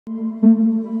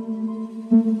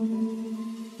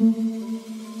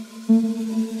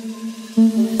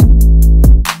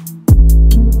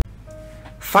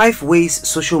Five ways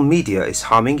social media is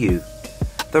harming you.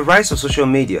 The rise of social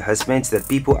media has meant that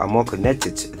people are more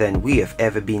connected than we have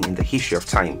ever been in the history of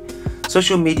time.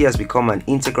 Social media has become an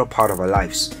integral part of our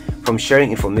lives. From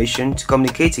sharing information to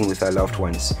communicating with our loved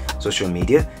ones, social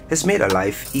media has made our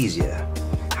life easier.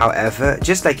 However,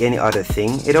 just like any other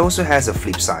thing, it also has a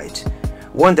flip side.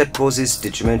 One that poses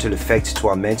detrimental effect to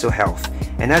our mental health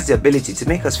and has the ability to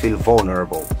make us feel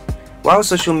vulnerable. While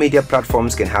social media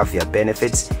platforms can have their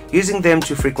benefits, using them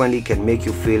too frequently can make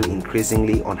you feel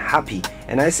increasingly unhappy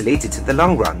and isolated in the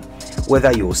long run.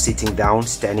 Whether you're sitting down,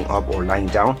 standing up or lying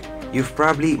down, you've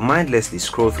probably mindlessly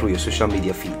scrolled through your social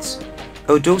media feeds.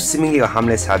 Although seemingly a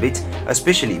harmless habit,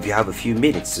 especially if you have a few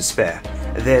minutes to spare,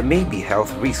 there may be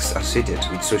health risks associated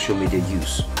with social media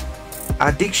use.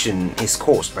 Addiction is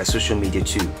caused by social media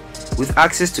too. With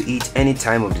access to it any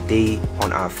time of the day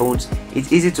on our phones,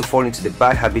 it's easy to fall into the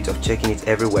bad habit of checking it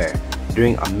everywhere,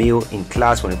 during a meal, in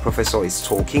class when a professor is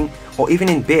talking, or even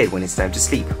in bed when it's time to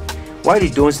sleep. While you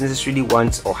don't necessarily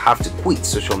want or have to quit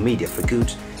social media for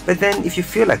good, but then if you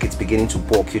feel like it's beginning to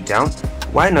bog you down,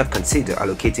 why not consider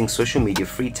allocating social media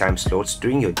free time slots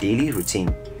during your daily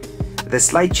routine? The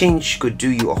slight change could do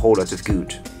you a whole lot of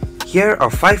good. Here are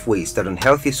 5 ways that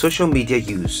unhealthy social media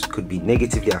use could be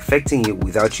negatively affecting you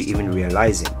without you even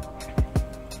realizing.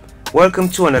 Welcome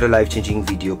to another life-changing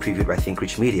video previewed by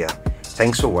Thinkrich Media.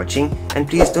 Thanks for watching, and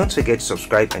please don't forget to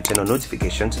subscribe and turn on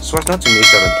notifications so as not to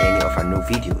miss out on any of our new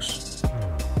videos.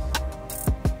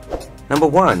 Number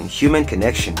 1. Human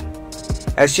connection.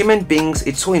 As human beings,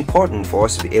 it's so important for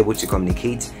us to be able to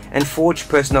communicate and forge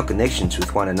personal connections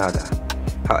with one another.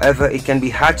 However, it can be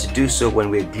hard to do so when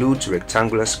we're glued to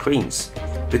rectangular screens,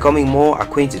 becoming more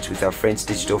acquainted with our friends'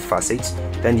 digital facets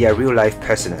than their real-life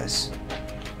personas.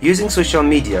 Using social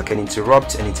media can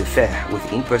interrupt and interfere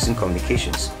with in-person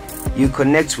communications. You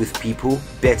connect with people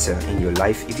better in your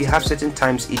life if you have certain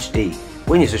times each day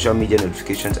when your social media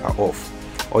notifications are off,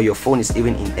 or your phone is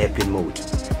even in airplane mode.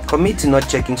 Commit to not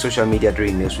checking social media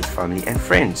during meals with family and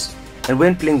friends, and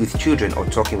when playing with children or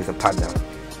talking with a partner.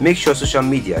 Make sure social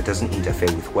media doesn't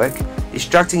interfere with work,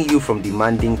 distracting you from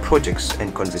demanding projects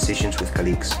and conversations with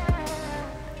colleagues.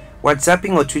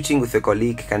 WhatsApping or tweeting with a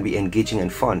colleague can be engaging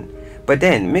and fun, but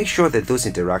then make sure that those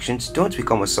interactions don't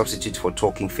become a substitute for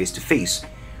talking face-to-face.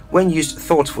 When used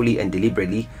thoughtfully and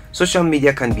deliberately, social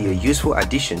media can be a useful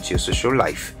addition to your social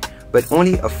life, but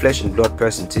only a flesh and blood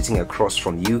person sitting across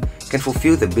from you can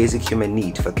fulfill the basic human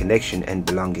need for connection and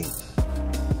belonging.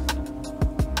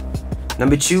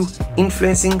 Number 2.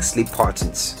 Influencing sleep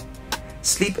patterns.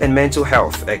 Sleep and mental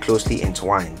health are closely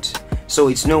entwined, so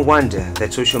it's no wonder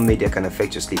that social media can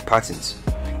affect your sleep patterns.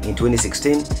 In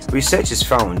 2016, researchers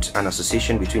found an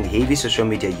association between heavy social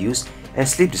media use and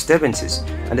sleep disturbances,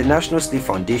 and the National Sleep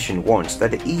Foundation warns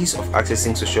that the ease of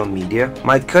accessing social media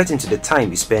might cut into the time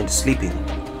we spend sleeping.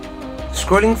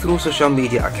 Scrolling through social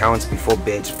media accounts before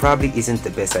bed probably isn't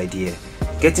the best idea.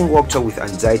 Getting worked up with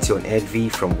anxiety or envy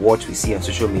from what we see on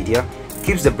social media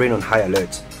keeps the brain on high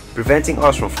alert, preventing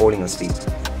us from falling asleep.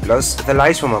 Plus, the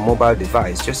lights from a mobile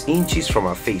device just inches from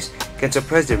our face can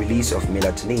suppress the release of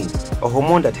melatonin, a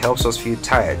hormone that helps us feel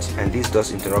tired, and this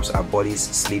thus interrupts our body's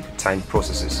sleep time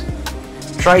processes.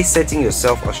 Try setting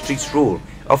yourself a strict rule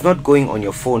of not going on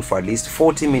your phone for at least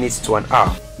 40 minutes to an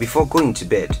hour before going to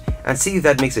bed, and see if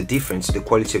that makes a difference to the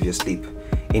quality of your sleep.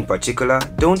 In particular,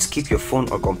 don't keep your phone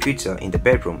or computer in the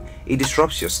bedroom, it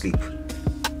disrupts your sleep.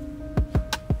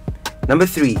 Number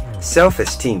 3.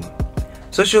 Self-esteem.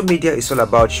 Social media is all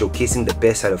about showcasing the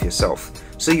best side of yourself,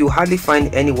 so you hardly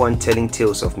find anyone telling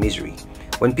tales of misery.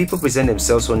 When people present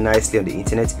themselves so nicely on the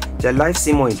internet, their lives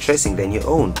seem more interesting than your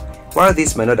own. While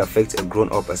this might not affect a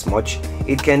grown-up as much,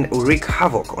 it can wreak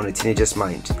havoc on a teenager's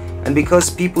mind. And because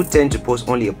people tend to post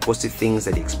only the positive things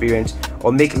that they experience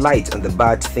or make light on the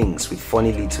bad things with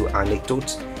funny little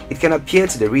anecdotes, it can appear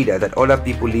to the reader that other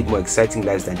people lead more exciting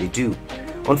lives than they do.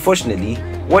 Unfortunately,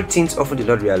 what teens often do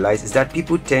not realize is that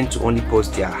people tend to only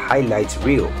post their highlight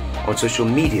reel on social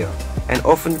media and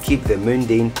often keep the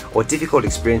mundane or difficult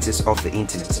experiences off the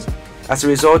internet. As a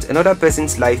result, another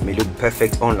person's life may look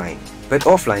perfect online, but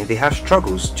offline they have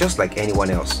struggles just like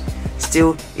anyone else.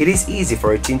 Still, it is easy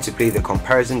for a teen to play the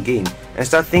comparison game and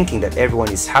start thinking that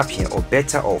everyone is happier or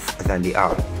better off than they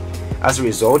are. As a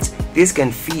result, this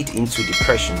can feed into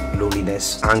depression,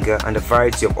 loneliness, anger, and a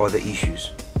variety of other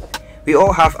issues. We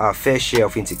all have our fair share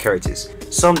of insecurities,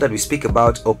 some that we speak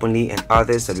about openly and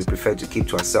others that we prefer to keep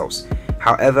to ourselves.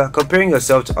 However, comparing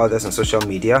yourself to others on social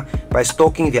media by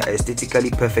stalking their aesthetically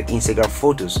perfect Instagram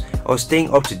photos or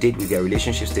staying up to date with their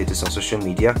relationship status on social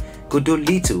media could do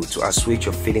little to assuage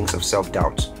your feelings of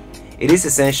self-doubt. It is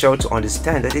essential to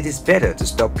understand that it is better to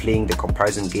stop playing the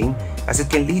comparison game, as it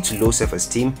can lead to low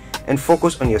self-esteem, and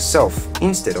focus on yourself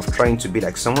instead of trying to be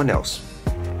like someone else.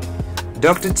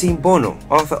 Dr. Tim Bono,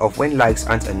 author of When Likes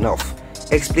Aren't Enough,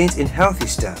 explains in Healthy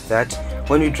Stuff that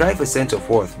when we drive a sense of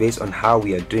worth based on how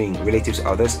we are doing relative to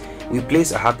others, we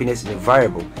place our happiness in a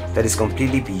variable that is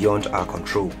completely beyond our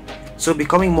control. So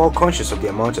becoming more conscious of the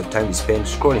amount of time you spend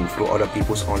scrolling through other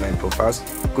people's online profiles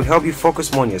could help you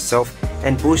focus more on yourself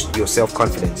and boost your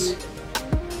self-confidence.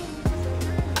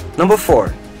 Number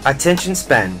 4. Attention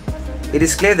span. It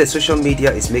is clear that social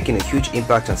media is making a huge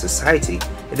impact on society.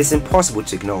 It is impossible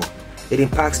to ignore. It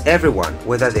impacts everyone,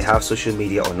 whether they have social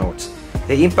media or not.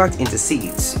 The impact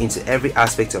intercedes into every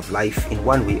aspect of life in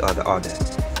one way or the other.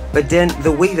 But then,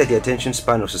 the way that the attention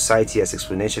span of society has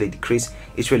exponentially decreased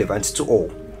is relevant to all.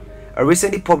 A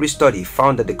recently published study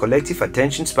found that the collective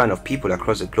attention span of people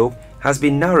across the globe has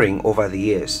been narrowing over the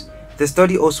years. The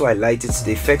study also highlighted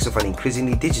the effects of an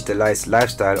increasingly digitalized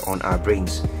lifestyle on our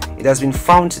brains. It has been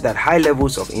found that high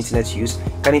levels of internet use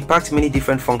can impact many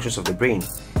different functions of the brain.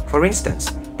 For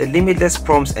instance, the limitless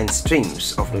prompts and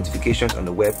streams of notifications on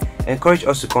the web encourage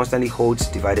us to constantly hold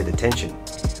divided attention.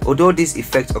 Although this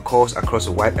effect occurs across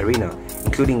a wide arena,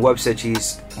 including web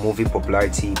searches, movie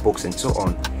popularity, books, and so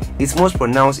on, it's most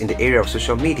pronounced in the area of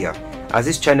social media, as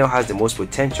this channel has the most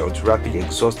potential to rapidly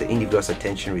exhaust the individual's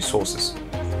attention resources.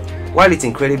 While it's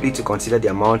incredibly to consider the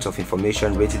amount of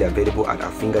information readily available at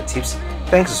our fingertips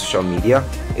thanks to social media,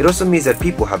 it also means that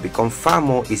people have become far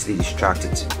more easily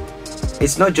distracted.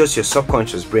 It's not just your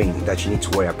subconscious brain that you need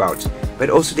to worry about,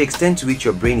 but also the extent to which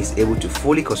your brain is able to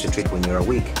fully concentrate when you're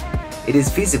awake. It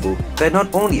is visible that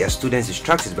not only are students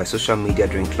distracted by social media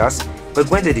during class, but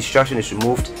when the distraction is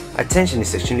removed, attention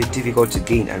is extremely difficult to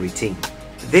gain and retain.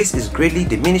 This is greatly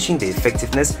diminishing the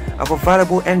effectiveness of a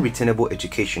valuable and retainable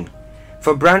education.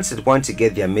 For brands that want to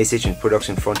get their message and products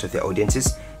in front of their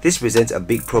audiences, this presents a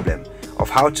big problem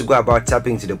of how to go about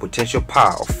tapping into the potential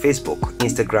power of Facebook,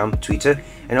 Instagram, Twitter,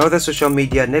 and other social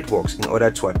media networks in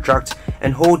order to attract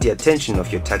and hold the attention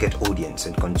of your target audience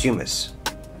and consumers.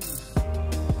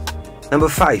 Number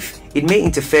 5. It may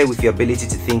interfere with your ability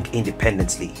to think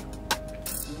independently.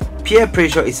 Peer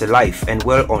pressure is alive and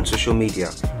well on social media,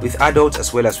 with adults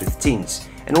as well as with teens,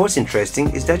 and what's interesting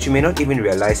is that you may not even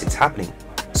realize it's happening.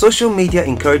 Social media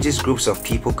encourages groups of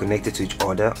people connected to each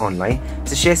other online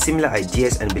to share similar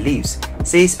ideas and beliefs,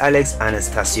 says Alex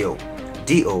Anastasio,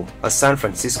 DO, a San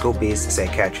Francisco-based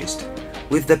psychiatrist.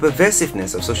 With the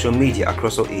pervasiveness of social media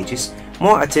across all ages,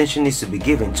 more attention needs to be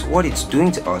given to what it's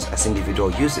doing to us as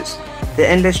individual users. The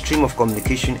endless stream of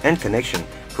communication and connection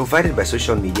provided by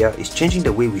social media is changing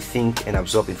the way we think and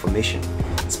absorb information.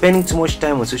 Spending too much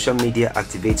time on social media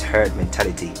activates herd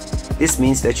mentality. This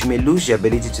means that you may lose your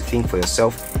ability to think for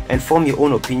yourself and form your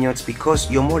own opinions because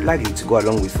you're more likely to go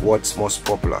along with what's most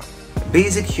popular.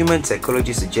 Basic human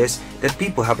psychology suggests that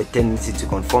people have a tendency to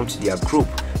conform to their group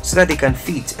so that they can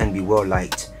fit and be well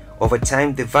liked. Over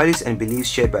time, the values and beliefs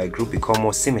shared by a group become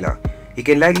more similar. You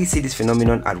can likely see this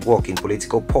phenomenon at work in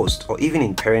political posts or even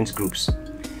in parent groups.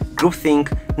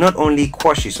 Groupthink not only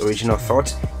quashes original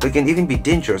thought, but can even be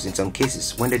dangerous in some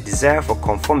cases when the desire for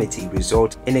conformity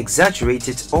results in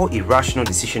exaggerated or irrational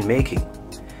decision making.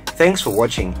 Thanks for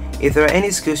watching. If there are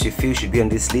any skills you feel should be on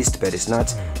this list but is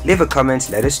not, leave a comment,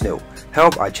 let us know.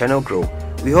 Help our channel grow.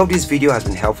 We hope this video has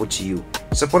been helpful to you.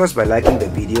 Support us by liking the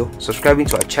video, subscribing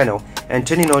to our channel, and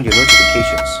turning on your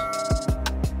notifications.